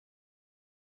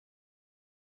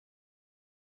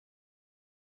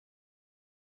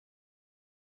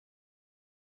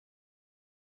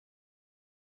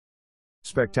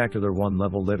Spectacular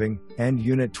one-level living and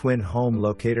unit twin home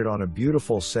located on a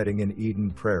beautiful setting in Eden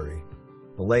Prairie.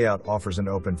 The layout offers an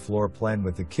open floor plan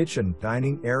with the kitchen,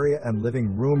 dining area and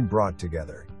living room brought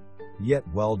together, yet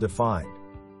well defined.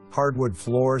 Hardwood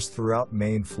floors throughout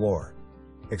main floor.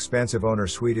 Expansive owner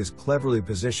suite is cleverly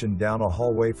positioned down a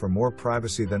hallway for more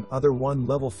privacy than other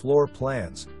one-level floor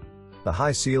plans. The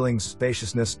high ceilings,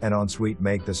 spaciousness and ensuite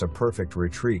make this a perfect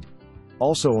retreat.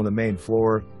 Also on the main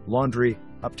floor, laundry,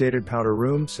 updated powder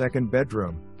room, second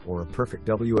bedroom, or a perfect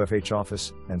WFH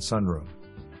office and sunroom.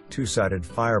 Two-sided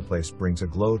fireplace brings a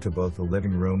glow to both the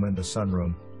living room and the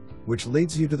sunroom, which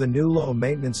leads you to the new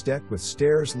low-maintenance deck with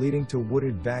stairs leading to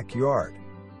wooded backyard.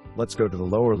 Let's go to the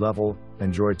lower level,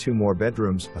 enjoy two more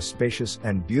bedrooms, a spacious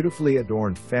and beautifully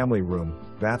adorned family room,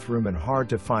 bathroom and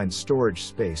hard-to-find storage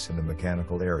space in the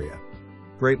mechanical area.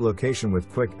 Great location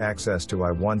with quick access to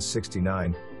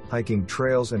I-169, hiking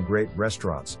trails and great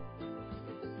restaurants.